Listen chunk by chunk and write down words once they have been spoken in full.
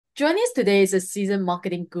Joining us today is a seasoned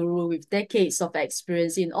marketing guru with decades of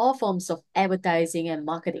experience in all forms of advertising and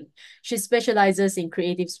marketing. She specializes in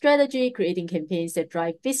creative strategy, creating campaigns that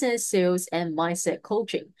drive business, sales, and mindset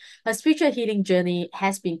coaching. Her spiritual healing journey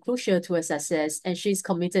has been crucial to her success, and she's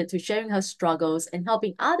committed to sharing her struggles and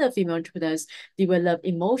helping other female entrepreneurs develop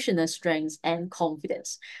emotional strength and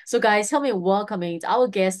confidence. So, guys, help me welcoming our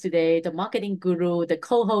guest today, the marketing guru, the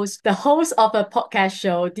co-host, the host of a podcast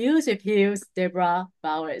show, Deals with Heels, Debra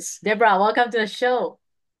Bowers. Debra, welcome to the show.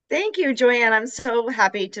 Thank you, Joanne. I'm so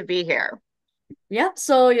happy to be here. Yeah,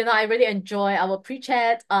 so I really enjoy our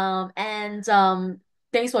pre-chat. And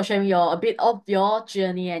thanks for sharing your a bit of your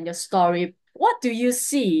journey and your story. What do you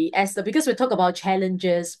see as the because we talk about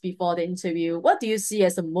challenges before the interview, what do you see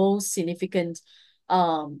as the most significant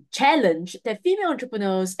challenge that female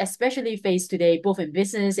entrepreneurs especially face today, both in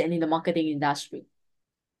business and in the marketing industry?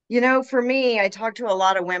 For me, I talk to a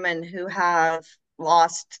lot of women who have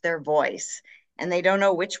lost their voice and they don't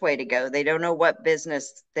know which way to go. They don't know what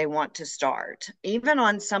business they want to start. Even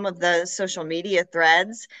on some of the social media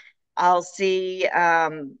threads, I'll see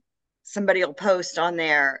somebody will post on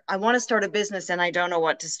there, I want to start a business and I don't know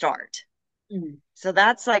what to start. Mm. So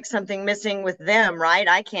that's like something missing with them, right?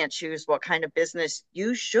 I can't choose what kind of business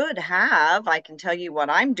you should have. I can tell you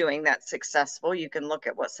what I'm doing that's successful. You can look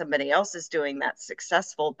at what somebody else is doing that's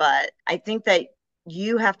successful. But I think that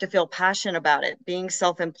you have to feel passionate about it. Being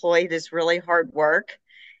self-employed is really hard work,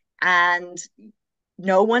 and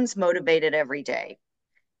no one's motivated every day,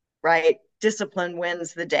 right? Discipline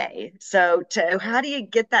wins the day. So how do you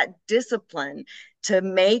get that discipline to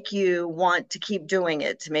make you want to keep doing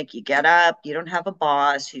it, to make you get up? You don't have a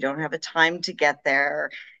boss, you don't have a time to get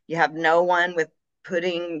there. You have no one with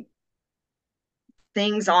putting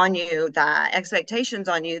things on you, that expectations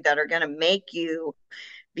on you that are going to make you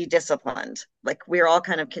be disciplined. Like we're all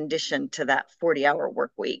kind of conditioned to that 40-hour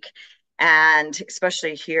work week, and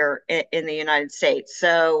especially here in the United States.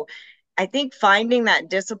 So I think finding that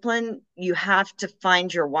discipline, you have to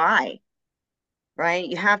find your why, right?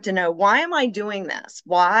 You have to know, why am I doing this?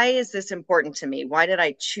 Why is this important to me? Why did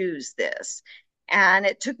I choose this? And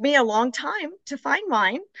it took me a long time to find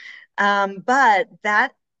mine. But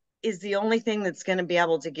that is the only thing that's going to be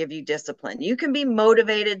able to give you discipline. You can be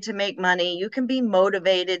motivated to make money. You can be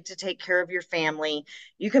motivated to take care of your family.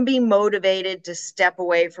 You can be motivated to step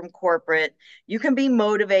away from corporate. You can be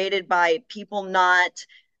motivated by people not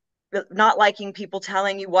liking people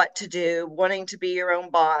telling you what to do, wanting to be your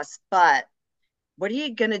own boss. But what are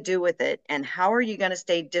you going to do with it? And how are you going to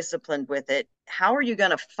stay disciplined with it? How are you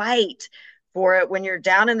going to fight for it when you're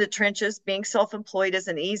down in the trenches? Being self employed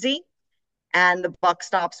isn't easy, and the buck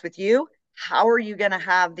stops with you. How are you going to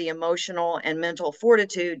have the emotional and mental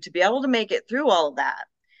fortitude to be able to make it through all of that?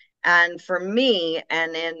 And for me,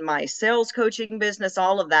 and in my sales coaching business,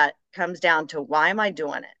 all of that comes down to, why am I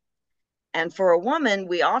doing it? And for a woman,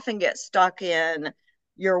 we often get stuck in,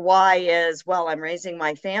 your why is, well, I'm raising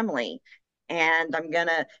my family and I'm going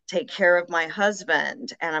to take care of my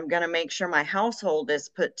husband and I'm going to make sure my household is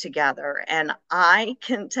put together. And I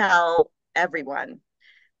can tell everyone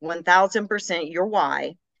 1000% your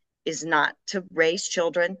why is not to raise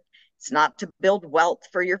children. It's not to build wealth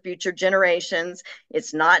for your future generations.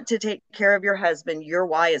 It's not to take care of your husband. Your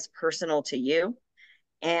why is personal to you,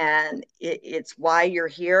 and it's why you're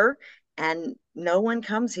here. And no one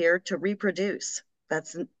comes here to reproduce.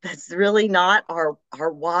 That's really not our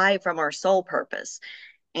why from our soul purpose.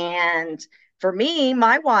 And for me,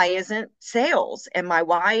 my why isn't sales and my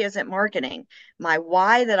why isn't marketing. My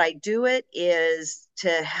why that I do it is to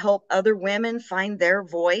help other women find their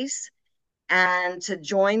voice and to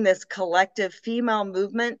join this collective female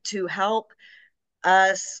movement to help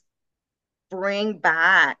us bring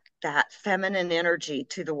back that feminine energy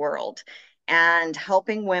to the world, and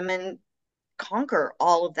helping women conquer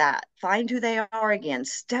all of that, find who they are again,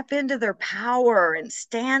 step into their power and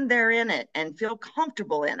stand there in it and feel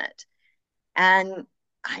comfortable in it. And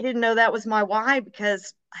I didn't know that was my why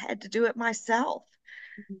because I had to do it myself.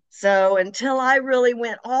 So until I really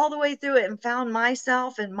went all the way through it and found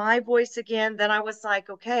myself and my voice again, then I was like,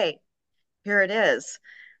 okay, here it is,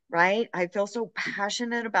 right? I feel so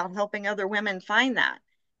passionate about helping other women find that.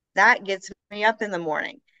 That gets me up in the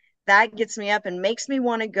morning. That gets me up and makes me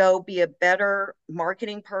want to go be a better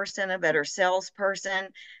marketing person, a better salesperson,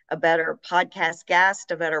 a better podcast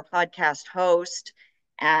guest, a better podcast host,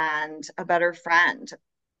 and a better friend.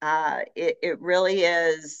 It really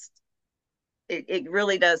is, it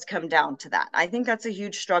really does come down to that. I think that's a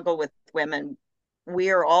huge struggle with women.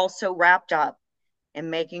 We are all so wrapped up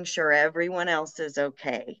in making sure everyone else is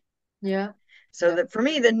okay. Yeah. So Yeah. that for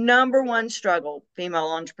me, the number one struggle female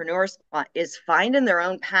entrepreneurs is finding their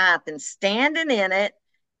own path and standing in it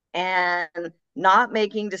and not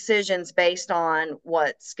making decisions based on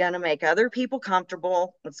what's going to make other people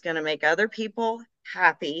comfortable, what's going to make other people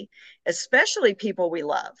happy, especially people we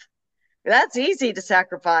love. That's easy to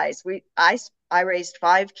sacrifice. I raised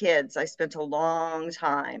 5 kids. I spent a long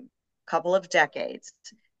time, couple of decades,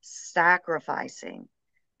 sacrificing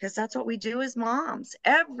because that's what we do as moms.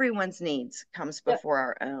 Everyone's needs comes Yeah. before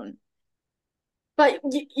our own. But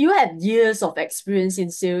you have years of experience in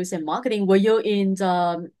sales and marketing. Were you in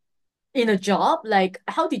a job? Like,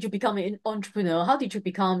 how did you become an entrepreneur? How did you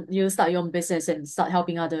become, start your own business and start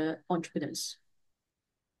helping other entrepreneurs?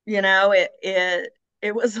 You know,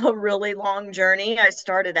 it was a really long journey. I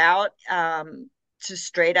started out just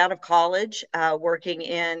straight out of college, working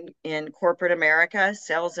in corporate America,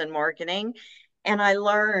 sales and marketing, and I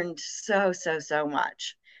learned so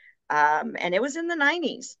much. And it was in the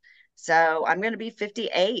 90s. So I'm going to be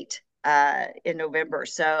 58 in November.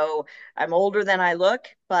 So I'm older than I look,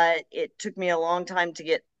 but it took me a long time to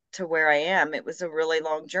get to where I am. It was a really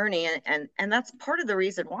long journey. And that's part of the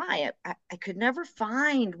reason why I could never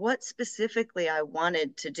find what specifically I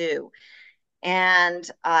wanted to do. And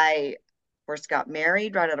I, of course, got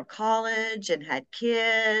married right out of college and had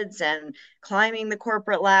kids and climbing the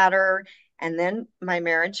corporate ladder. And then my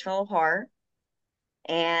marriage fell apart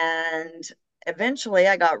and eventually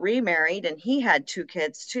I got remarried and he had 2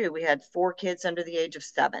 kids too. We had 4 kids under the age of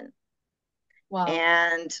 7. Wow.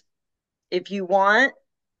 And if you want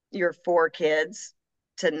your 4 kids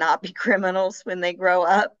to not be criminals when they grow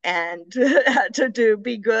up and to do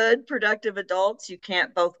be good, productive adults, you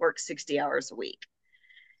can't both work 60 hours a week.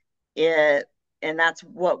 It and that's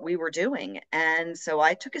what we were doing. And so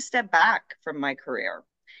I took a step back from my career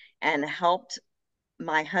and helped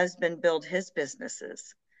my husband build his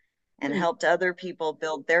businesses and Hmm. helped other people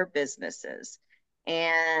build their businesses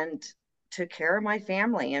and took care of my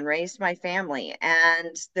family and raised my family.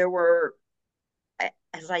 And there were,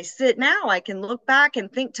 as I sit now, I can look back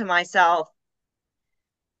and think to myself,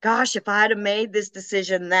 gosh, if I had made this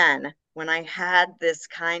decision then when I had this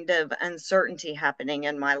kind of uncertainty happening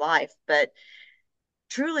in my life. But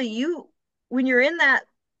truly, when you're in that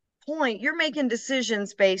point, you're making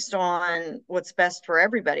decisions based on what's best for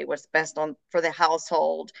everybody, what's best on for the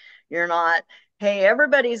household. You're not, hey,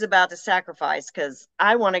 everybody's about to sacrifice because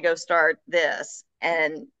I want to go start this.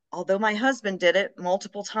 And although my husband did it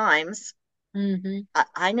multiple times, Mm-hmm.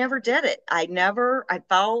 I never did it. I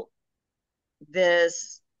felt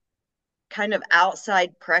this kind of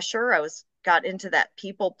outside pressure. I was got into that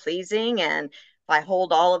people pleasing and if I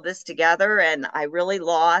hold all of this together and I really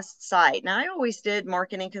lost sight. Now I always did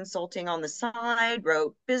marketing consulting on the side,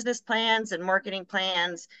 wrote business plans and marketing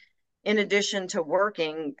plans in addition to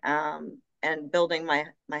working and building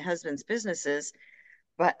my husband's businesses.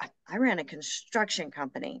 But I ran a construction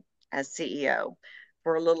company as CEO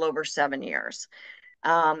for a little over 7 years.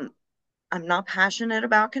 Um, I'm not passionate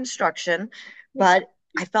about construction, Yeah. but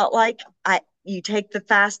I felt like I you take the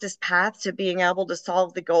fastest path to being able to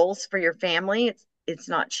solve the goals for your family. It's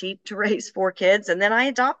not cheap to raise 4 kids. And then I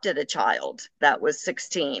adopted a child that was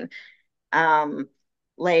 16 um,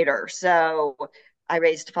 later. So I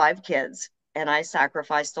raised 5 kids and I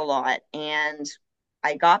sacrificed a lot. And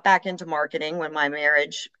I got back into marketing when my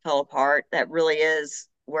marriage fell apart. That really is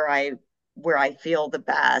where I feel the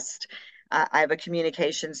best. I have a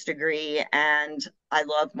communications degree and I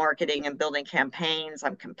love marketing and building campaigns.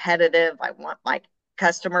 I'm competitive. I want my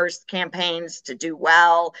customers' campaigns to do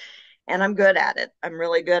well, and I'm good at it. I'm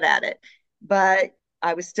really good at it. But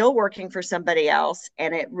I was still working for somebody else,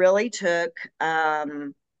 and it really took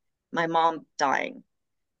my mom dying.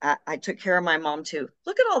 I took care of my mom too.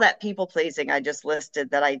 Look at all that people pleasing I just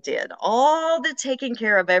listed that I did, all the taking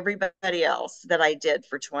care of everybody else that I did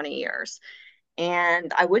for 20 years.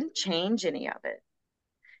 And I wouldn't change any of it,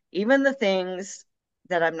 even the things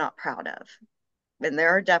that I'm not proud of. And there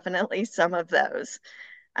are definitely some of those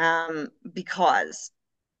because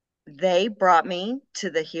they brought me to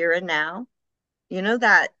the here and now. You know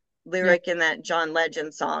that Yeah. lyric in that John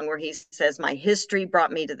Legend song where he says, my history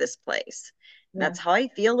brought me to this place. And Yeah. that's how I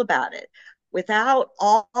feel about it. Without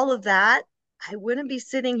all of that, I wouldn't be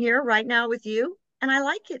sitting here right now with you. And I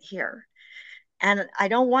like it here. And I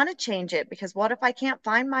don't want to change it because what if I can't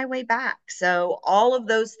find my way back? So all of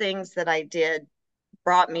those things that I did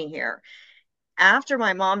brought me here. After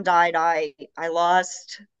my mom died, I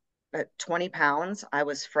lost 20 pounds. I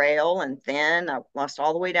was frail and thin. I lost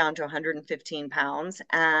all the way down to 115 pounds,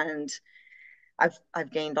 and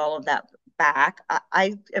I've gained all of that back.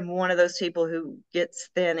 I am one of those people who gets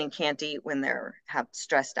thin and can't eat when they're have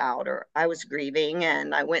stressed out, or I was grieving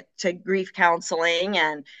and I went to grief counseling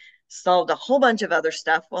and solved a whole bunch of other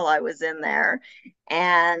stuff while I was in there,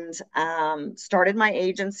 and started my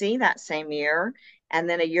agency that same year. And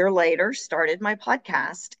then a year later, started my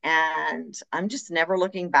podcast. And I'm just never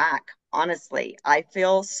looking back. Honestly, I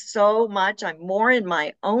feel so much. I'm more in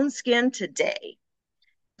my own skin today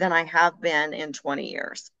than I have been in 20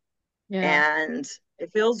 years. Yeah. And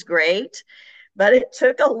it feels great. But it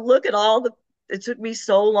took a look at all the, it took me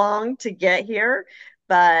so long to get here.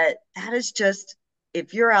 But that is just,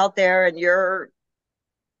 if you're out there and you're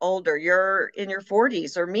older, you're in your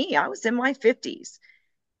 40s, or me, I was in my 50s,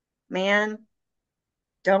 man,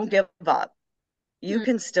 don't give up. You Mm.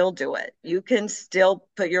 can still do it. You can still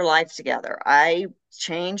put your life together. I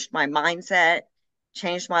changed my mindset,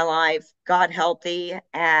 changed my life, got healthy,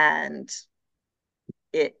 and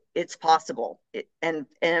it's possible. And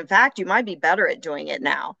in fact, you might be better at doing it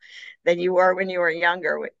now than you were when you were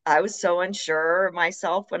younger. I was so unsure of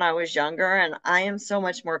myself when I was younger, and I am so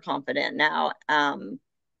much more confident now,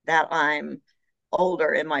 that I'm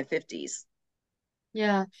older in my 50s.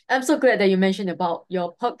 Yeah. I'm so glad that you mentioned about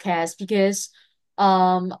your podcast because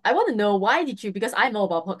I want to know why did you, because I know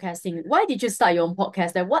about podcasting, why did you start your own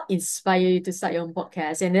podcast and what inspired you to start your own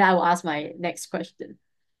podcast? And then I will ask my next question.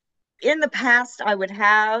 In the past, I would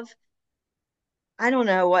have, I don't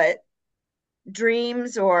know what,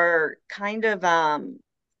 dreams or kind of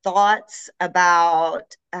thoughts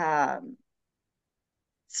about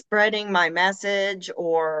spreading my message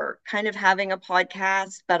or kind of having a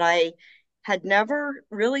podcast, but I had never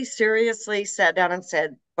really seriously sat down and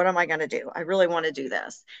said, what am I going to do? I really want to do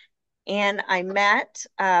this. And I met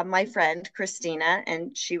my friend Christina,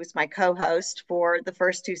 and she was my co-host for the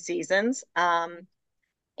first two seasons.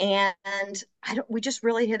 And we just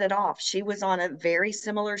really hit it off. She was on a very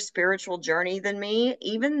similar spiritual journey than me,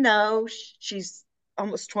 even though she's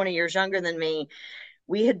almost 20 years younger than me.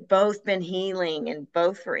 We had both been healing and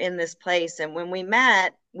both were in this place. And when we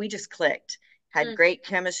met, we just clicked, had Mm. great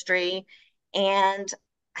chemistry. And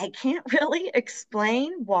I can't really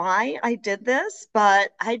explain why I did this,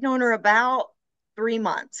 but I'd known her about 3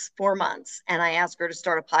 months, 4 months, and I asked her to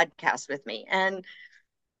start a podcast with me. And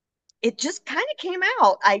it just kind of came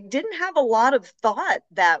out. I didn't have a lot of thought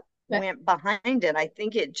that But went behind it. I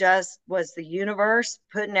think it just was the universe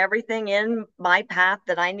putting everything in my path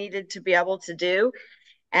that I needed to be able to do.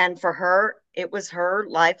 And for her, it was her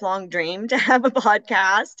lifelong dream to have a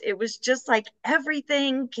podcast. It was just like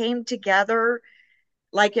everything came together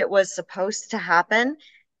like it was supposed to happen.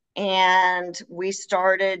 And we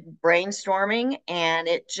started brainstorming, and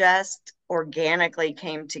it just organically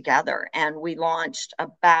came together. And we launched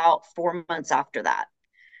about 4 months after that.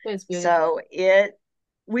 that's beautiful. So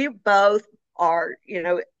we both are,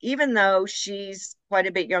 even though she's quite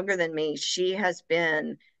a bit younger than me, she has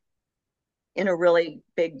been in a really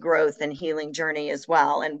big growth and healing journey as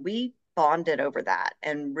well. And we bonded over that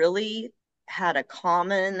and really had a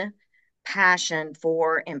common passion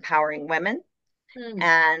for empowering women Mm.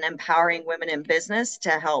 and empowering women in business to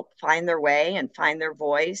help find their way and find their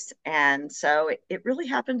voice. And so it really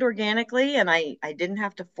happened organically, and I didn't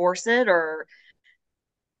have to force it, or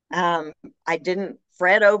um, I didn't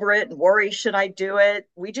fret over it and worry, should I do it?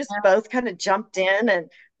 We just both kind of jumped in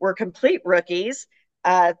and were complete rookies.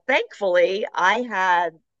 Thankfully, I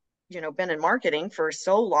had, been in marketing for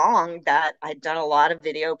so long that I'd done a lot of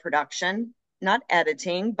video production, not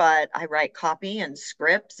editing, but I write copy and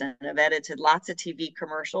scripts, and I've edited lots of TV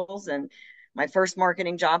commercials. And my first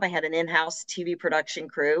marketing job, I had an in-house TV production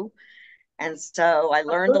crew. And so I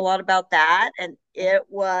learned a Yeah. lot about that. And it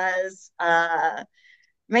was,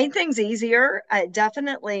 made things easier. I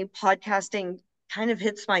definitely podcasting kind of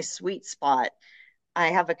hits my sweet spot. I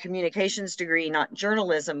have a communications degree, not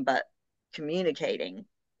journalism, but communicating.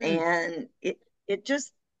 Mm. And it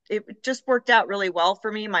just it just worked out really well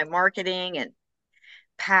for me. My marketing and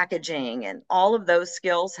packaging and all of those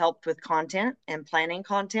skills helped with content and planning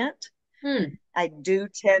content. Mm. I do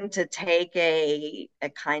tend to take a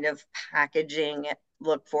kind of packaging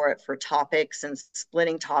look for it for topics and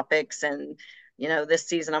splitting topics. And, this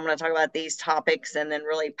season I'm going to talk about these topics and then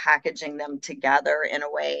really packaging them together in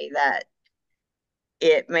a way that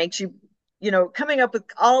it makes you, coming up with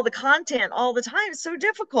all the content all the time is so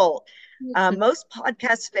difficult. Most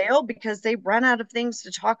podcasts fail because they run out of things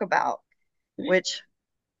to talk about, which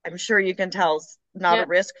I'm sure you can tell is not a Yeah.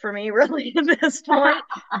 risk for me really at this point.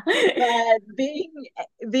 But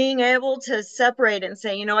being able to separate and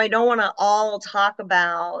say, I don't want to all talk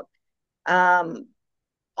about um,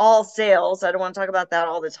 all sales. I don't want to talk about that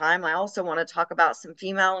all the time. I also want to talk about some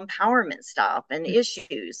female empowerment stuff and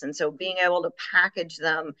issues. And so being able to package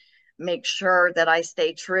them, make sure that I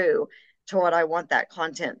stay true to what I want that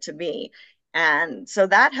content to be. And so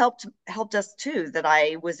that helped us too, that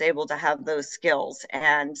I was able to have those skills.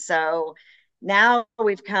 And so now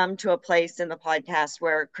we've come to a place in the podcast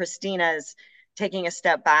where Christina is taking a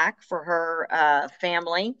step back for her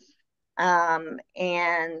family,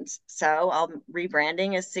 and so I'm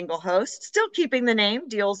rebranding as single host, still keeping the name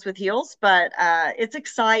Deals with Heels, but it's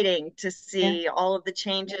exciting to Yeah. see all of the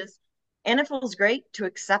changes. And it feels great to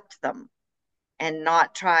accept them and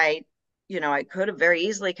not try, I could have very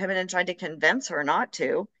easily come in and tried to convince her not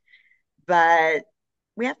to, but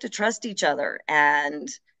we have to trust each other and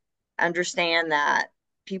understand that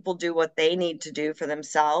people do what they need to do for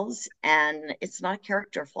themselves, and it's not a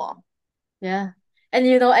character flaw. Yeah. And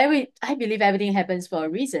I believe everything happens for a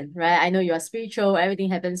reason, right? I know you are spiritual, everything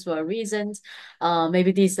happens for a reason.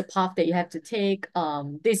 Maybe this is the path that you have to take.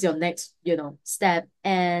 This is your next, step.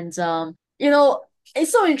 And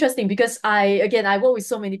it's so interesting because I work with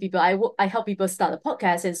so many people. I help people start a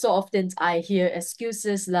podcast, and so often I hear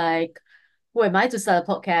excuses like, who am I to start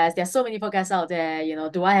a podcast? There are so many podcasts out there,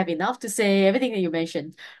 do I have enough to say? Everything that you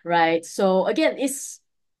mentioned, right? So again,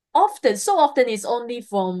 so often it's only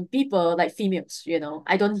from people like females,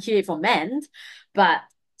 I don't hear it from men, but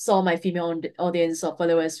saw my female audience or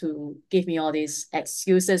followers who give me all these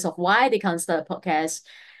excuses of why they can't start a podcast.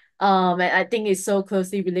 And I think it's so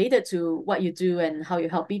closely related to what you do and how you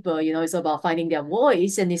help people. It's about finding their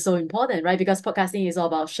voice, and it's so important, right? Because podcasting is all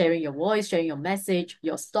about sharing your voice, sharing your message,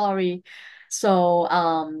 your story. So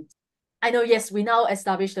I know, yes, we now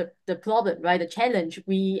established the problem, right? The challenge.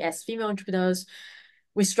 We as female entrepreneurs,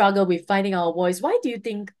 we struggle with finding our voice. Why do you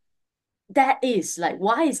think that is? Like,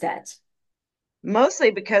 why is that?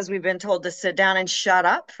 Mostly because we've been told to sit down and shut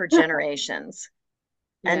up for generations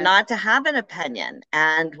and Yeah. not to have an opinion.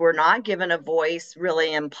 And we're not given a voice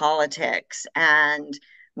really in politics. And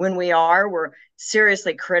when we are, we're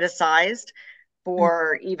seriously criticized Mm.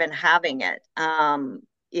 for even having it.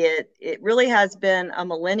 It really has been a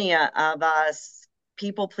millennia of us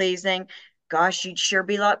people pleasing. Gosh, you'd sure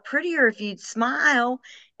be a lot prettier if you'd smile.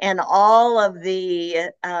 And all of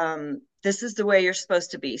the this is the way you're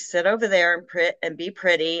supposed to be. Sit over there and be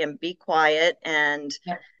pretty and be quiet and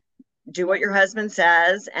Yep. do what your husband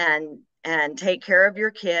says and take care of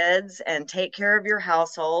your kids and take care of your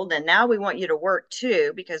household. And now we want you to work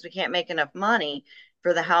too because we can't make enough money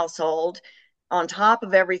for the household on top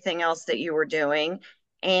of everything else that you were doing.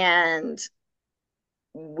 And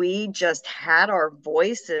we just had our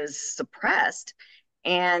voices suppressed.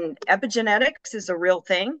 And epigenetics is a real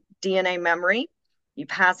thing, DNA memory. You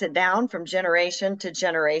pass it down from generation to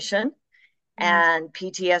generation. Mm. And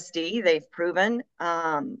PTSD, they've proven,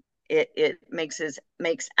 it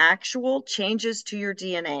makes actual changes to your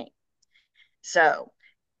DNA. So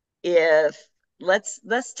if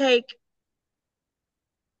let's take,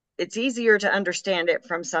 it's easier to understand it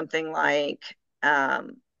from something like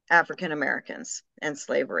African Americans and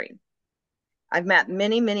slavery. I've met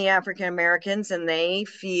many African Americans, and they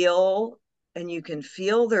feel, and you can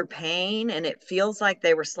feel their pain, and it feels like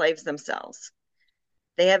they were slaves themselves.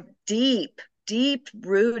 They have deep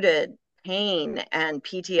rooted pain and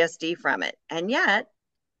PTSD from it. And yet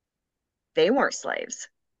they weren't slaves.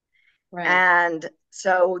 Right. And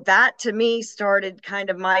so that to me started kind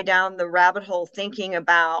of my down the rabbit hole thinking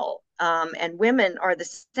about, and women are the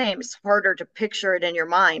same. It's harder to picture it in your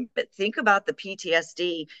mind, but think about the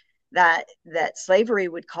PTSD that slavery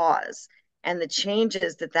would cause and the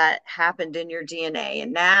changes that happened in your DNA.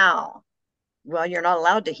 And now, well, you're not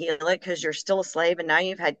allowed to heal it because you're still a slave, and now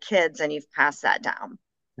you've had kids and you've passed that down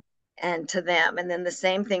and to them, and then the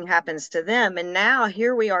same thing happens to them, and now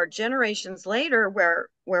here we are generations later where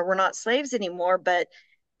we're not slaves anymore, but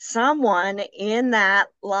someone in that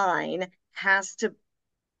line has to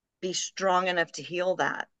be strong enough to heal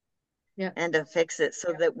that Yeah. and to fix it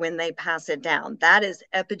so that when they pass it down, that is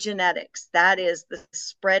epigenetics. That is the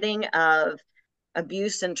spreading of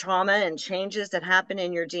abuse and trauma and changes that happen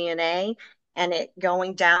in your DNA, and it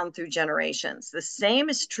going down through generations. The same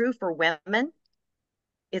is true for women.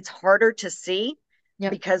 It's harder to see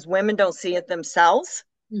Yep. because women don't see it themselves,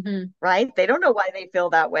 Mm-hmm. right? They don't know why they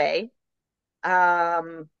feel that way.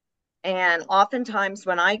 Um, and oftentimes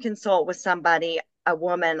when I consult with somebody, a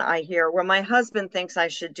woman, I hear, well, my husband thinks I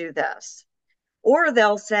should do this. Or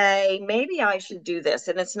they'll say, maybe I should do this.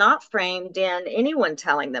 And it's not framed in anyone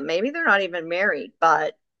telling them. Maybe they're not even married,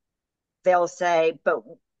 but they'll say, but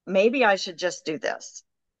maybe I should just do this.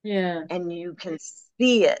 Yeah. And you can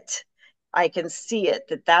see it. I can see it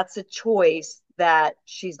that that's a choice that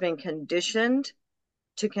she's been conditioned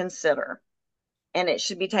to consider, and it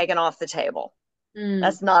should be taken off the table. Mm.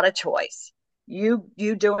 That's not a choice. You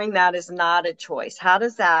doing that is not a choice. How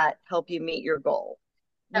does that help you meet your goal?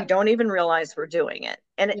 We Yeah. don't even realize we're doing it.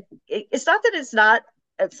 And Yeah. it's not that it's not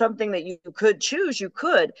something that you could choose, you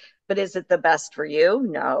could, but is it the best for you?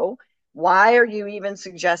 No. Why are you even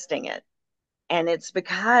suggesting it? And it's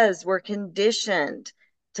because we're conditioned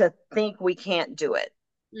to think we can't do it.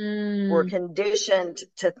 We're Mm. conditioned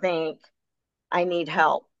to think, I need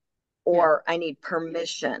help, Yeah. or I need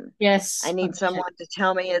permission. I Yes. need Permission. someone to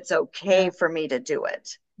tell me it's okay Yeah. for me to do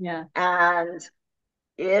it. Yeah. And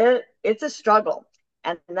it's a struggle.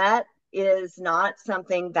 And that is not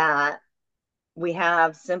something that we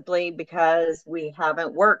have simply because we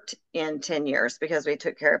haven't worked in 10 years because we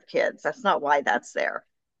took care of kids. That's not why that's there.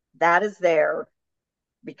 That is there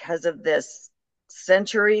because of this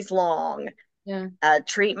centuries long Yeah.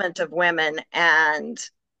 treatment of women and,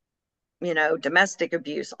 domestic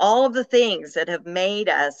abuse, all of the things that have made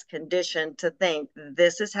us conditioned to think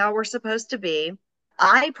this is how we're supposed to be.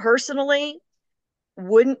 I personally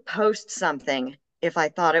wouldn't post something if I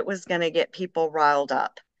thought it was going to get people riled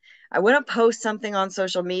up. I wouldn't post something on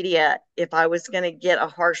social media if I was going to get a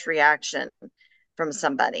harsh reaction from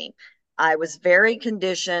somebody. I was very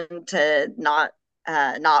conditioned to not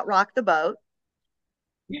rock the boat,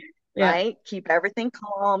 Yeah. right? Keep everything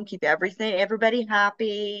calm, keep everybody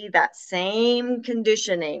happy. That same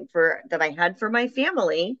conditioning for that I had for my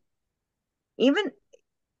family, even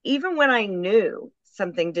even when I knew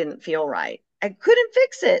something didn't feel right. I couldn't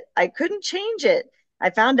fix it. I couldn't change it. I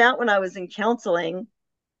found out when I was in counseling.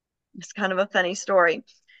 It's kind of a funny story.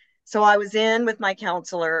 So I was in with my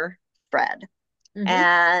counselor, Fred, Mm-hmm.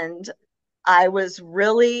 and I was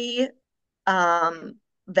really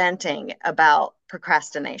venting about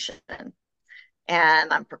procrastination.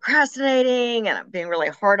 And I'm procrastinating and I'm being really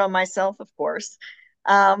hard on myself, of course,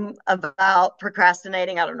 about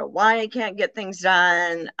procrastinating. I don't know why I can't get things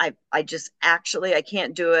done. I just actually, I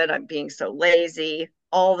can't do it. I'm being so lazy,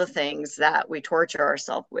 all the things that we torture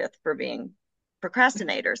ourselves with for being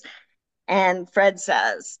procrastinators. And Fred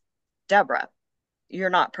says, Debra, you're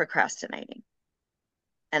not procrastinating.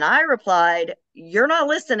 And I replied, you're not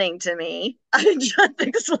listening to me. I just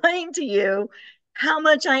explained to you how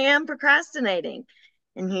much I am procrastinating.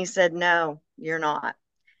 And he said, no, you're not.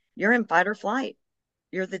 You're in fight or flight.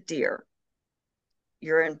 You're the deer.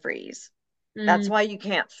 You're in freeze. That's Mm. why you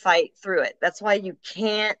can't fight through it. That's why you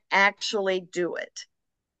can't actually do it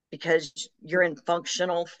because you're in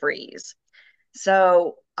functional freeze.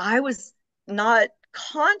 So I was not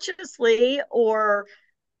consciously or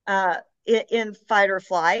in fight or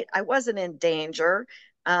flight. I wasn't in danger.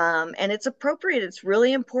 And it's appropriate. It's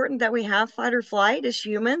really important that we have fight or flight as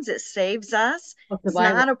humans. It saves us. For It's not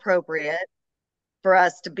survival. appropriate for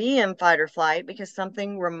us to be in fight or flight because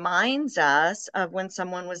something reminds us of when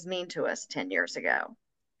someone was mean to us 10 years ago,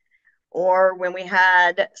 or when we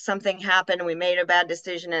had something happen and we made a bad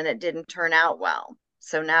decision and it didn't turn out well.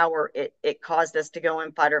 So now it caused us to go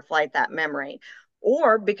in fight or flight, that memory,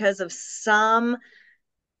 or because of some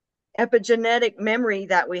epigenetic memory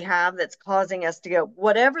that we have that's causing us to go,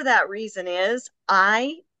 whatever that reason is.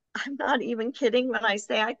 I'm not even kidding when I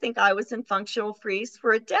say I think I was in functional freeze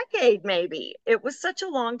for a decade, maybe. It was such a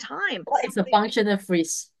long time. What is a functional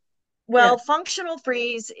freeze? Yeah. Well, functional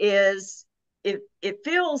freeze is, it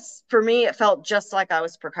feels, for me, it felt just like I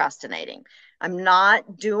was procrastinating. I'm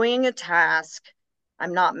not doing a task.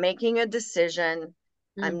 I'm not making a decision.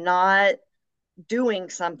 Mm. I'm not doing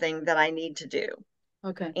something that I need to do.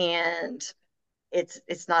 Okay. And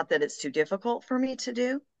it's not that it's too difficult for me to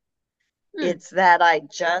do. Mm. It's that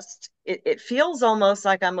it feels almost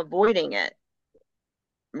like I'm avoiding it.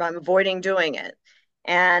 I'm avoiding doing it.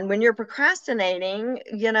 And when you're procrastinating,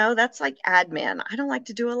 that's like admin. I don't like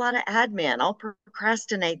to do a lot of admin. I'll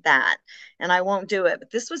procrastinate that and I won't do it. But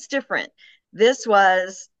this was different. This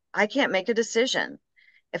was, I can't make a decision.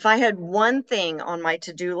 If I had one thing on my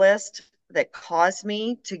to-do list that caused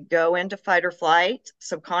me to go into fight or flight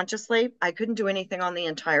subconsciously, I couldn't do anything on the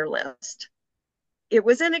entire list. It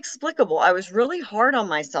was inexplicable. I was really hard on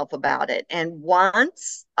myself about it. And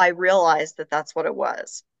once I realized that that's what it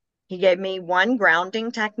was, he gave me one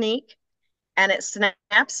grounding technique and it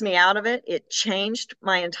snaps me out of it. It changed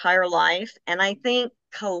my entire life. And I think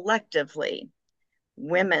collectively,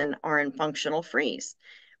 women are in functional freeze.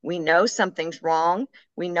 We know something's wrong.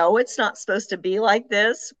 We know it's not supposed to be like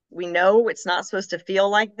this. We know it's not supposed to feel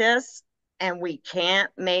like this. And we can't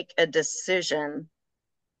make a decision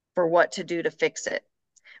for what to do to fix it.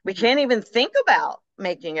 We Mhm. can't even think about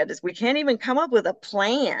making it. We can't even come up with a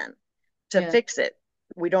plan to Yeah. fix it.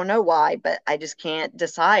 We don't know why, but I just can't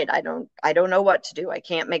decide. I don't know what to do. I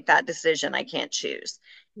can't make that decision. I can't choose.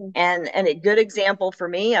 Mm. And a good example for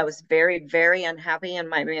me, I was very, very unhappy in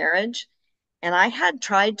my marriage. And I had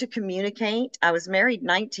tried to communicate. I was married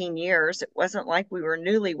 19 years. It wasn't like we were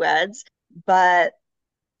newlyweds, but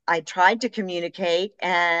I tried to communicate.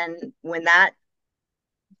 And when that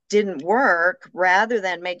didn't work, rather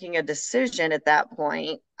than making a decision at that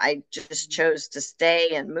point, I just chose to stay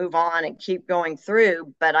and move on and keep going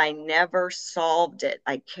through, but I never solved it.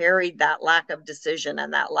 I carried that lack of decision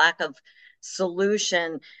and that lack of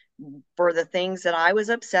solution for the things that I was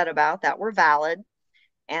upset about that were valid.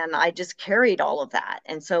 And I just carried all of that.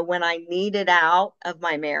 And so when I needed out of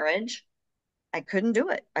my marriage, I couldn't do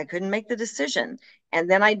it. I couldn't make the decision. And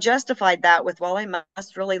then I justified that with, well, I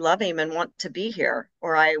must really love him and want to be here,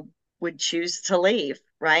 or I would choose to leave.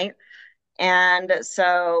 Right. And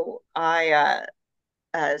so I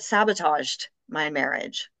sabotaged my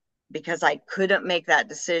marriage because I couldn't make that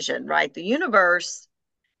decision. Right. The universe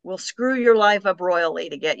will screw your life up royally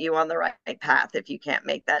to get you on the right path if you can't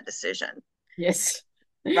make that decision. Yes.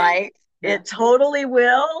 Right. Yeah. It totally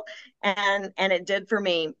will. And it did for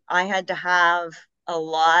me. I had to have a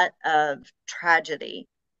lot of tragedy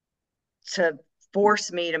to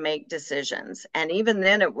force me to make decisions. And even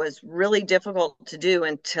then it was really difficult to do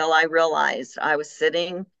until I realized I was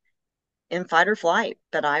sitting in fight or flight,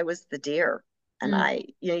 but I was the deer. And Mm.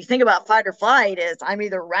 you think about fight or flight is I'm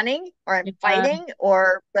either running or I'm Yeah. fighting,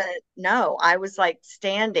 or, but no, I was like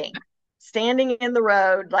standing in the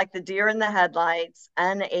road like the deer in the headlights,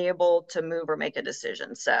 unable to move or make a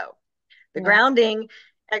decision. So the Yeah. grounding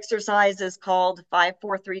exercise is called 5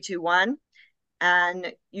 4 3 2 1,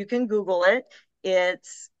 and you can Google it.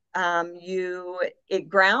 It's it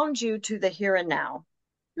grounds you to the here and now,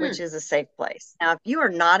 which Mm. is a safe place. Now, if you are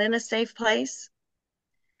not in a safe place,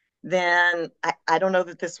 then I don't know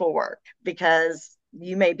that this will work, because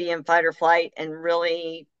you may be in fight or flight and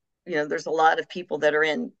really, there's a lot of people that are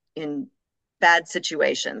in bad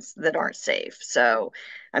situations that aren't safe. So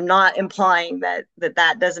I'm not implying that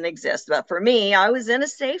doesn't exist. But for me, I was in a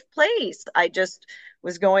safe place. I just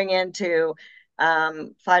was going into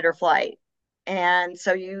fight or flight. And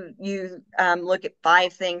so you look at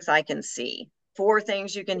 5 things I can see, 4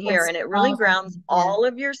 things you can hear, Yes. and it really Oh, grounds yeah. all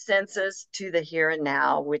of your senses to the here and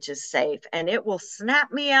now, which is safe. And it will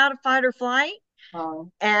snap me out of fight or flight.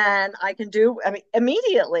 Wow. And I can do, I mean,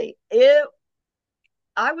 immediately.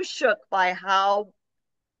 I was shook by how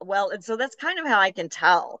well, and so that's kind of how I can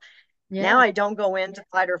tell. Now Yeah. I don't go into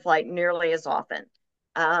fight or flight nearly as often.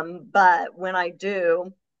 But when I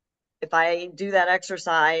do, if I do that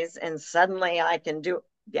exercise and suddenly I can do,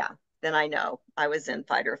 yeah, then I know I was in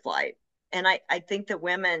fight or flight. And I think that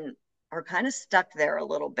women are kind of stuck there a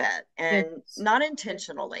little bit, and Yes. not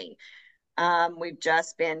intentionally. We've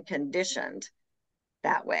just been conditioned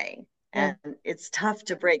that way. Yeah. And it's tough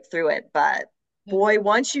to break through it. But Yeah. boy,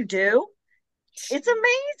 once you do, it's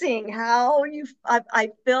amazing how I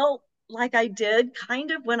felt like I did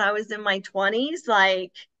kind of when I was in my 20s.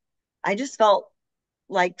 Like I just felt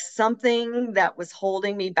like something that was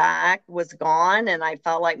holding me back was gone, and I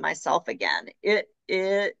felt like myself again. It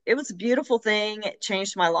was a beautiful thing. It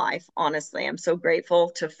changed my life, honestly. I'm so grateful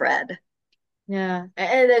to Fred. Yeah,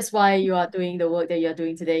 and that's why you are doing the work that you are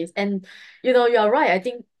doing today. And you are right. I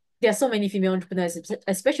think there are so many female entrepreneurs,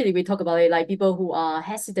 especially we talk about it, like people who are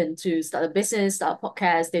hesitant to start a business, start a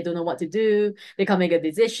podcast. They don't know what to do. They can't make a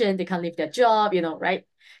decision. They can't leave their job. Right?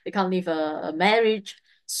 They can't leave a marriage.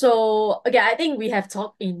 So again, I think we have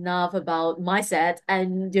talked enough about mindset,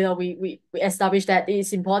 and we established that it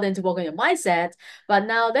is important to work on your mindset. But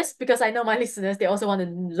now that's because I know my listeners, they also want to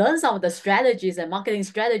learn some of the strategies and marketing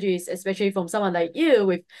strategies, especially from someone like you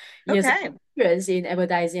with years of Okay. experience in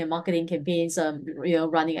advertising and marketing campaigns,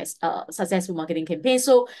 running successful marketing campaigns.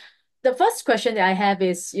 So the first question that I have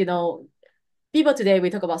is, people today, we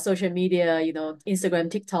talk about social media, Instagram,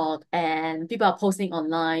 TikTok, and people are posting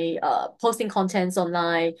online, posting contents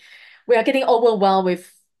online. We are getting overwhelmed with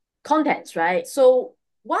contents, right? So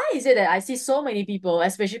why is it that I see so many people,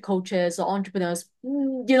 especially coaches or entrepreneurs,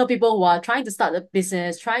 people who are trying to start a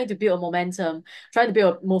business, trying to build a momentum, trying to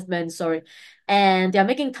build a movement, sorry, and they're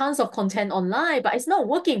making tons of content online, but it's not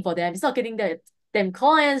working for them. It's not getting them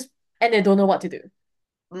clients, and they don't know what to do.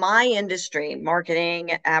 My industry,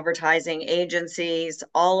 marketing, advertising, agencies,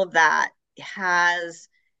 all of that has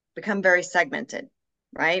become very segmented,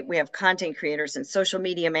 right? We have content creators and social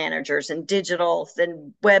media managers and digitals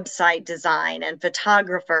and website design and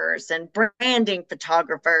photographers and branding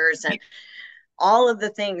photographers and all of the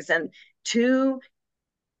things. And to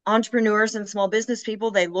entrepreneurs and small business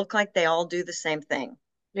people, they look like they all do the same thing.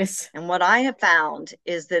 Yes. And what I have found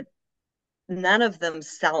is that none of them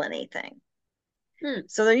sell anything. Mm,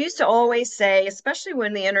 So they used to always say, especially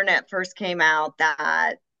when the internet first came out,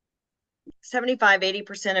 that 75,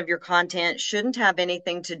 80% of your content shouldn't have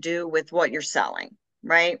anything to do with what you're selling,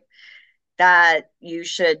 right? That you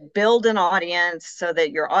should build an audience so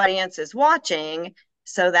that your audience is watching,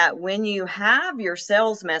 so that when you have your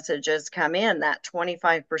sales messages come in, that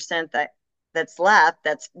 25% that's left,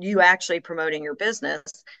 that's you actually promoting your business,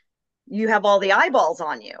 you have all the eyeballs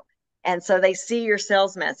on you. And so they see your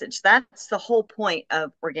sales message. That's the whole point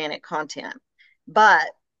of organic content. But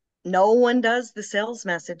no one does the sales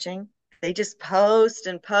messaging. They just post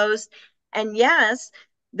and post. And yes,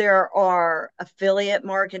 there are affiliate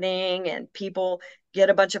marketing and people get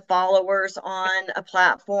a bunch of followers on a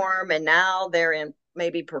platform and now they're in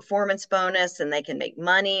maybe performance bonus and they can make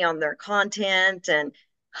money on their content. And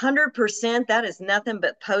 100%, that is nothing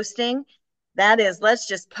but posting. That is, let's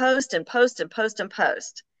just post and post and post and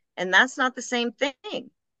post. And that's not the same thing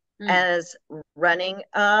mm, as running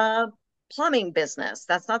a plumbing business.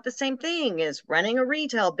 That's not the same thing as running a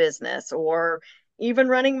retail business or even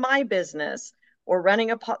running my business or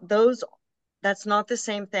running those. That's not the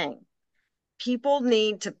same thing. People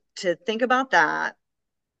need to think about that.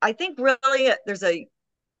 I think really there's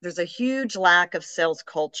a huge lack of sales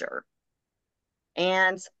culture.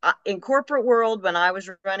 And in corporate world, when I was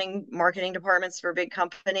running marketing departments for big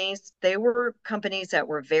companies, they were companies that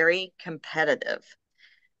were very competitive.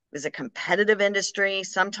 It was a competitive industry,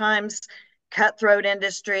 sometimes cutthroat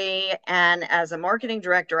industry. And as a marketing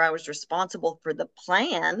director, I was responsible for the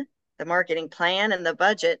plan, the marketing plan and the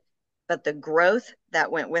budget, but the growth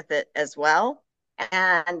that went with it as well.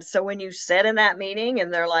 And so when you sit in that meeting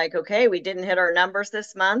and they're like, okay, we didn't hit our numbers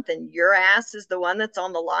this month and your ass is the one that's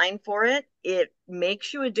on the line for it, it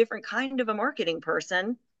makes you a different kind of a marketing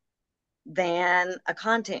person than a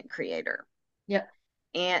content creator. yeah.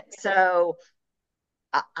 And so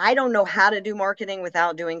I don't know how to do marketing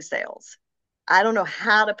without doing sales. I don't know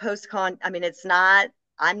how to I mean,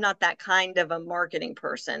 I'm not that kind of a marketing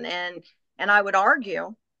person. And I would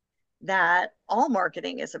argue that all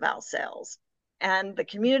marketing is about sales. And the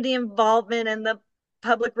community involvement and the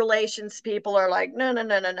public relations people are like, no, no,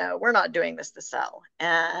 no, no, no, we're not doing this to sell.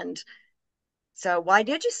 And so why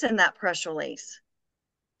did you send that press release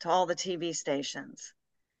to all the TV stations?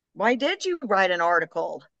 Why did you write an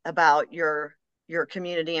article about your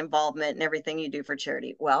community involvement and everything you do for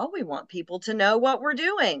charity? Well, we want people to know what we're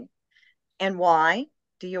doing. And why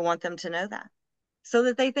do you want them to know that? So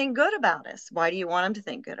that they think good about us. Why do you want them to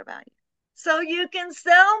think good about you? So you can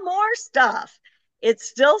sell more stuff. It's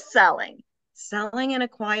still selling in a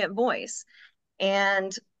quiet voice.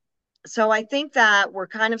 And so I think that we're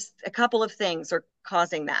kind of a couple of things are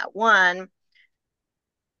causing that. One,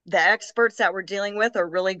 the experts that we're dealing with are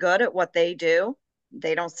really good at what they do.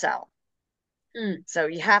 They don't sell. Mm, So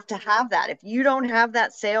you have to have that. If you don't have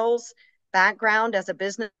that sales background as a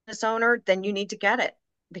business owner, then you need to get it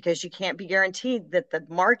because you can't be guaranteed that the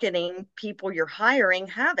marketing people you're hiring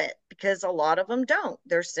have it because a lot of them don't.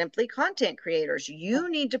 They're simply content creators. You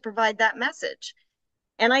need to provide that message.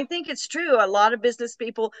 And I think it's true. A lot of business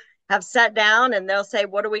people have sat down and they'll say,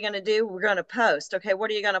 what are we going to do? We're going to post. Okay, what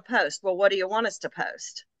are you going to post? Well, what do you want us to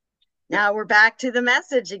post? Now we're back to the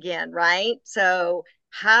message again, right? So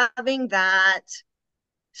having that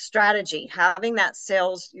strategy, having that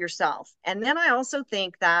sales yourself. And then I also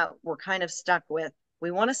think that we're kind of stuck with we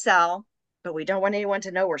want to sell, but we don't want anyone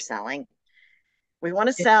to know we're selling. We want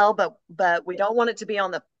to yeah. sell, but we don't want it to be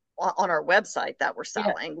on our website that we're Yeah.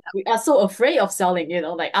 selling. We are so afraid of selling,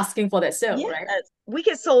 like asking for that sale, Yes, right? we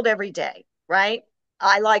get sold every day, right?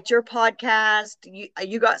 I liked your podcast.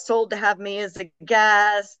 You got sold to have me as a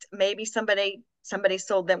guest. Maybe somebody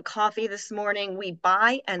sold them coffee this morning. We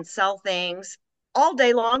buy and sell things all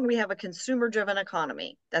day long. We have a consumer driven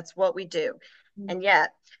economy. That's what we do. Mm, And yet,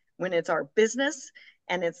 when it's our business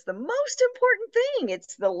and it's the most important thing,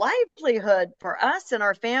 it's the livelihood for us and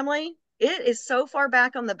our family, it is so far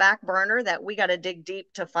back on the back burner that we got to dig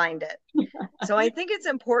deep to find it. So I think it's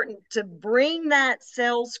important to bring that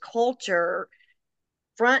sales culture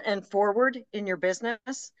front and forward in your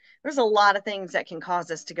business. There's a lot of things that can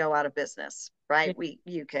cause us to go out of business, yeah. right?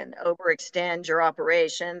 You can overextend your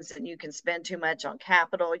operations and you can spend too much on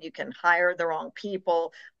capital, you can hire the wrong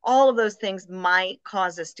people. All of those things might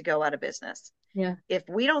cause us to go out of business. Yeah. If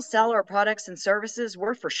we don't sell our products and services,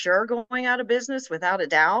 we're for sure going out of business without a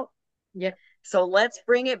doubt. Yeah. So let's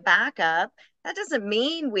bring it back up. That doesn't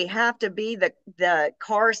mean we have to be the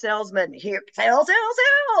car salesman here, sell, sell,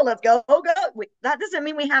 sell. Let's go, go. That doesn't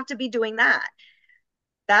mean we have to be doing that.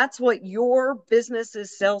 That's what your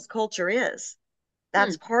business's sales culture is. Hmm.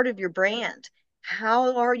 That's part of your brand.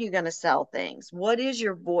 How are you going to sell things? What is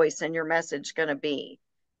your voice and your message going to be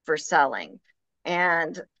for selling?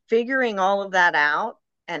 And figuring all of that out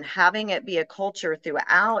and having it be a culture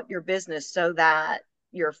throughout your business so that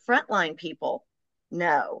your frontline people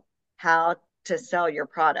know how to sell your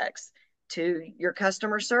products to your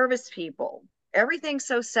customer service people. Everything's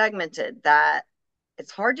so segmented that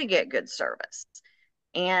it's hard to get good service.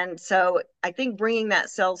 And so I think bringing that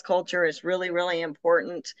sales culture is really, really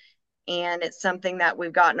important. And it's something that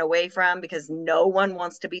we've gotten away from because no one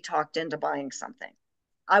wants to be talked into buying something.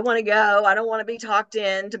 I want to go. I don't want to be talked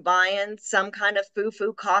into buying some kind of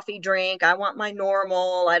foo-foo coffee drink. I want my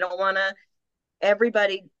normal. I don't want to,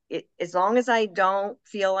 everybody, as long as I don't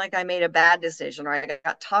feel like I made a bad decision or I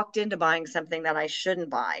got talked into buying something that I shouldn't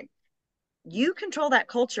buy, you control that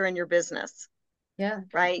culture in your business, Yeah.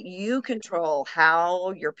 right? You control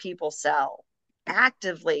how your people sell.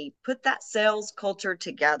 Actively put that sales culture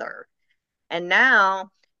together. And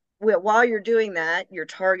now, while you're doing that, your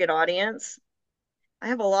target audience, I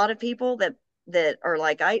have a lot of people that are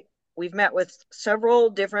like, we've met with several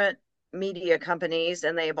different media companies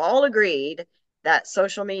and they've all agreed that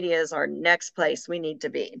social media is our next place we need to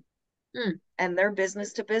be. Hmm. And they're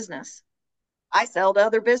business to business. I sell to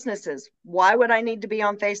other businesses. Why would I need to be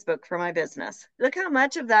on Facebook for my business? Look how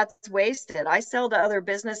much of that's wasted. I sell to other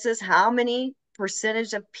businesses. How many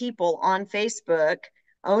percentage of people on Facebook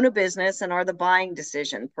own a business and are the buying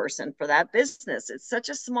decision person for that business? It's such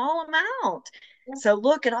a small amount. So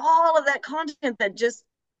look at all of that content that just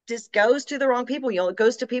goes to the wrong people. It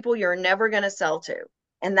goes to people you're never going to sell to.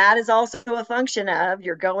 And that is also a function of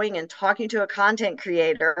you're going and talking to a content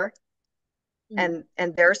creator Hmm.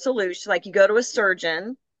 and their solution. Like you go to a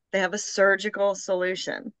surgeon, they have a surgical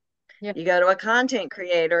solution. Yep. You go to a content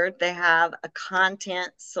creator, they have a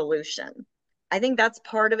content solution. I think that's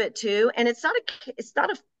part of it too. And it's not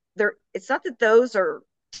that those are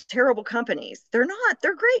terrible companies. They're not.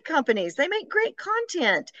 They're great companies. They make great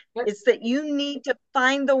content. Yep. It's that you need to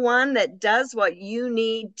find the one that does what you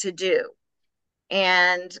need to do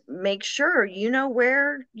and make sure you know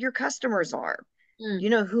where your customers are. Hmm. You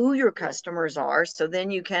know who your customers are. So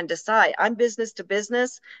then you can decide, I'm business to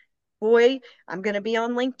business. Boy, I'm going to be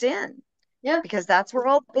on LinkedIn Yeah. because that's where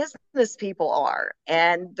all business people are.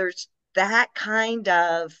 And there's that kind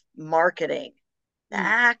of marketing, the Hmm.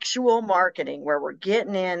 actual marketing where we're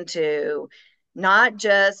getting into not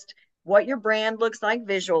just what your brand looks like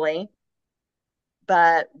visually,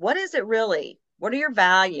 but what is it really? What are your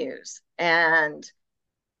values? And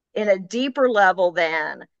in a deeper level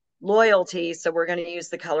than loyalty. So we're going to use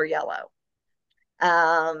the color yellow.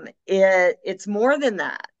 It's more than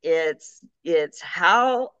that. It's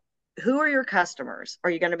how who are your customers? Are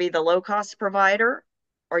you going to be the low cost provider?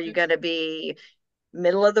 Are you going to be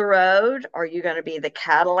middle of the road? Are you going to be the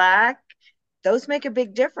Cadillac? Those make a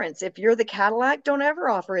big difference. If you're the Cadillac, don't ever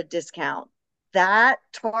offer a discount. That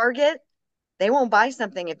target, they won't buy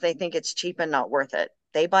something if they think it's cheap and not worth it.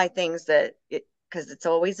 They buy things that because it's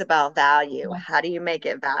always about value. Yeah. How do you make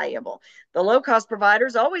it valuable? The low cost provider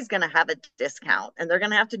is always going to have a discount and they're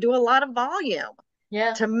going to have to do a lot of volume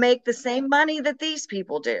Yeah. to make the same money that these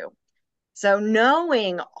people do. So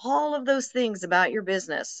knowing all of those things about your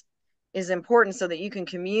business is important so that you can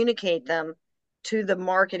communicate them to the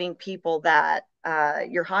marketing people that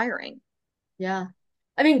you're hiring. Yeah.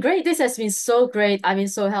 I mean, great. This has been so great. I mean,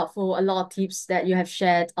 so helpful. A lot of tips that you have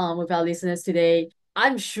shared with our listeners today.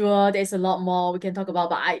 I'm sure there's a lot more we can talk about,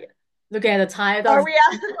 but looking at the time, that Are was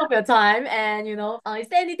we of your time. And is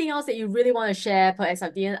there anything else that you really want to share? Perhaps I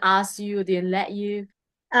didn't ask you, didn't let you.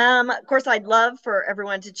 Of course, I'd love for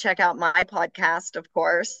everyone to check out my podcast, of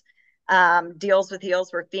course. Deals with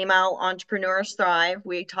Heels, where female entrepreneurs thrive.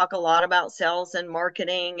 We talk a lot about sales and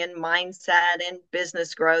marketing and mindset and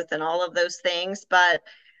business growth and all of those things. But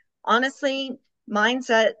honestly,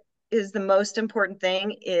 mindset is the most important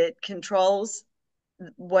thing. It controls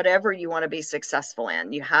whatever you want to be successful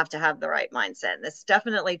in. You have to have the right mindset. And it's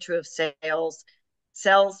definitely true of sales.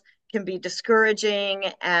 Sales can be discouraging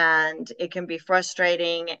and it can be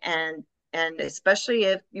frustrating and especially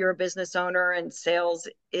if you're a business owner and sales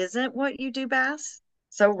isn't what you do best.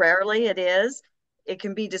 So rarely it is. It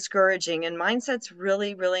can be discouraging and mindset's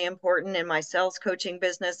really, really important in my sales coaching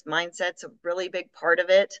business. Mindset's a really big part of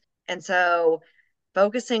it. And so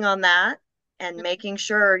focusing on that and making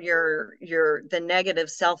sure you're the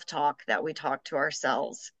negative self-talk that we talk to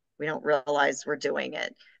ourselves, we don't realize we're doing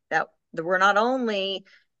it, that we're not only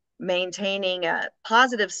maintaining a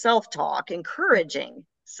positive self-talk, encouraging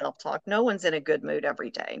self-talk. No one's in a good mood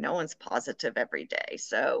every day, no one's positive every day.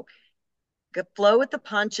 So flow with the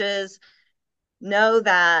punches. Know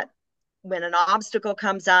that when an obstacle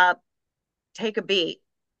comes up, take a beat.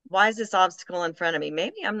 Why is this obstacle in front of me?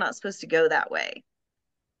 Maybe I'm not supposed to go that way.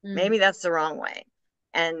 Mm. Maybe that's the wrong way.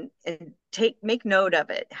 And make note of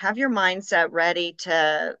it. Have your mindset ready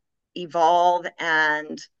to evolve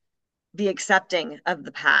and be accepting of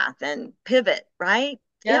the path and pivot, right?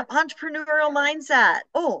 Yeah. Entrepreneurial mindset.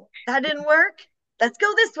 Oh, that didn't work. Let's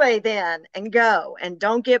go this way then and go. And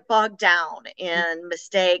don't get bogged down in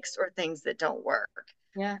mistakes or things that don't work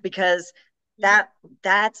Yeah. because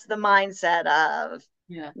that's the mindset of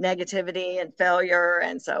Yeah. negativity and failure.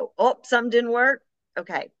 And so, oh, something didn't work.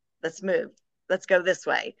 Okay, let's move. Let's go this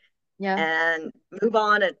way Yeah. and move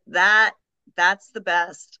on. And that's the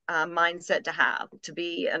best mindset to have, to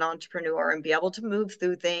be an entrepreneur and be able to move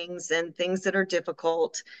through things and things that are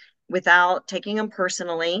difficult without taking them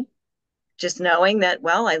personally. Just knowing that,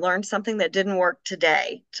 well, I learned something that didn't work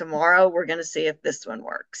today. Tomorrow, we're going to see if this one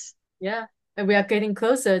works. Yeah. And we are getting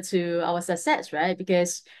closer to our success, right?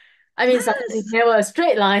 Because I mean, success is Yes. never a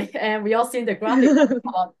straight line, and we all seen the graphic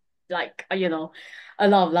about like a lot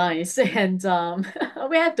of lines, and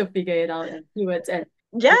we have to figure it out and do it. And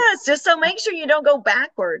Yes, just so make sure you don't go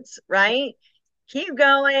backwards, right? Keep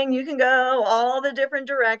going. You can go all the different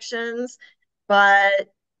directions, but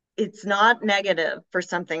it's not negative for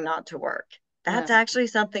something not to work. yeah, That's actually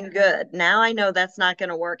something good. Now I know that's not going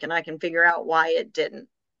to work and I can figure out why it didn't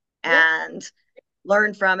yeah, and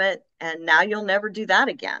learn from it. And now you'll never do that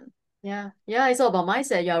again. yeah, yeah. It's all about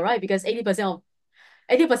mindset. You're right because 80%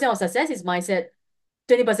 of success is mindset.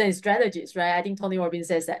 20% is strategies, right? I think Tony Robbins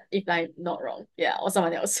says that if I'm not wrong, yeah, or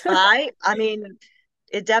someone else. I mean,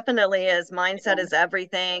 it definitely is. Mindset is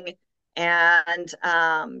everything. And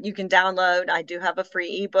you can download, I do have a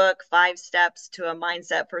free ebook, 5 Steps to a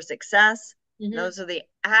Mindset for Success. Mm-hmm. Those are the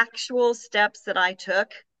actual steps that I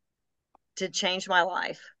took to change my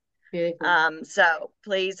life. Beautiful. So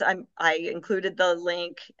please, I included the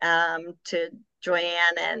link to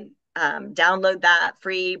Joanne and download that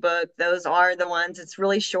free ebook. Those are the ones, it's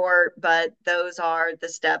really short, but those are the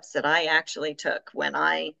steps that I actually took when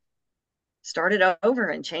I started over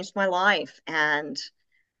and changed my life. And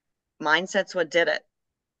mindset's what did it.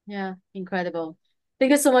 Yeah, incredible.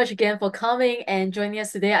 Thank you so much again for coming and joining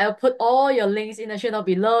us today. I'll put all your links in the show note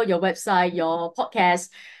below, your website, your podcast,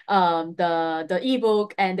 the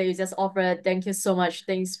ebook, and that you just offered. Thank you so much.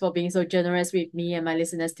 Thanks for being so generous with me and my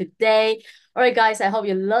listeners today. All right, guys, I hope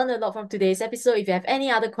you learned a lot from today's episode. If you have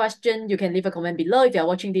any other question, you can leave a comment below. If you're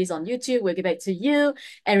watching this on YouTube, we'll get back to you.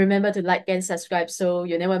 And remember to like and subscribe so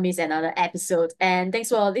you never miss another episode. And thanks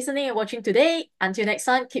for listening and watching today. Until next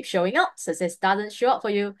time, keep showing up. Success doesn't show up for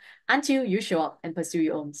you until you show up and pursue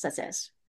your own success.